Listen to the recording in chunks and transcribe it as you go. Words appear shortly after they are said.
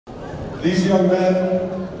These young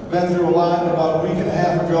men been through a lot, and about a week and a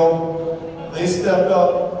half ago, they stepped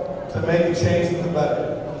up to make a change for the better.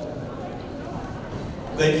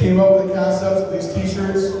 They came up with the concepts of these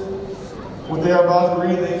t-shirts. What they are about to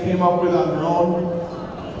read, they came up with on their own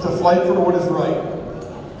to fight for what is right.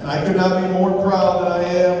 And I could not be more proud than I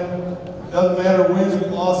am. Doesn't matter wins or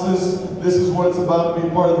losses, this is what it's about to be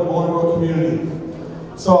part of the Bolingbrook community.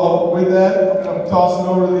 So with that, I'm going to toss it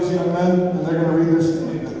over to these young men, and they're going to read their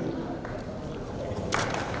statement.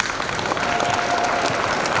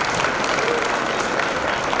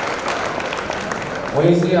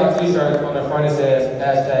 When you see our t-shirt, on the front it says,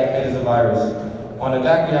 #HateIsAVirus. On the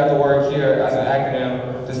back we have the word cure as an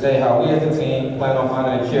acronym to state how we as a team plan on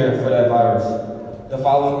finding a cure for that virus. The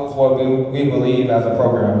following is what we believe as a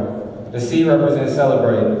program. The C represents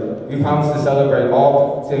celebrate. We promise to celebrate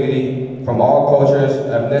all activity from all cultures,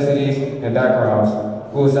 ethnicities, and backgrounds.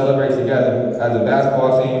 We will celebrate together as a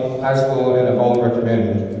basketball team, high school, and the Bolingbrook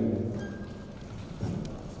community.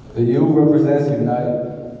 The U represents unite.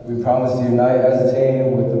 We promise to unite as a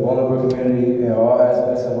team with the Bolingbrook community in all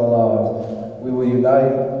aspects of our lives. We will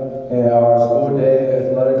unite in our school day,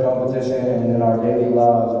 athletic competition, and in our daily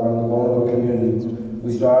lives around the Bolingbrook community.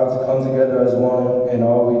 We strive to come together as one in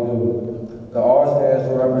all we do. The R stands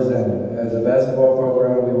for represent. As a basketball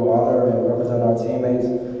program, we will honor and represent our teammates,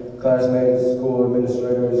 classmates, school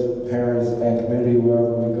administrators, parents, and community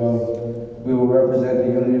wherever we go. We will represent the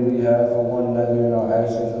unity we have for one another in our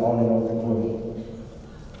actions on and off the court.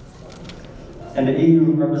 And the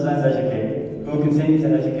EU represents educate. We will continue to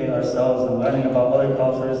educate ourselves and learning about other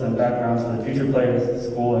cultures and backgrounds for the future players,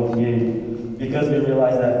 school, and community. Because we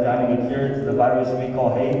realize that finding a cure to the virus we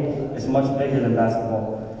call hate is much bigger than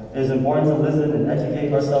basketball. It is important to listen and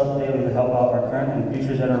educate ourselves daily to help out our current and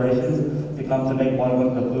future generations to come to make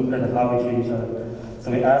Bolingbrook the blueprint of how we treat each other.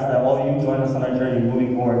 So we ask that all of you join us on our journey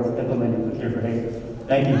moving forward to implement the cure for hate.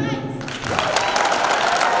 Thank you.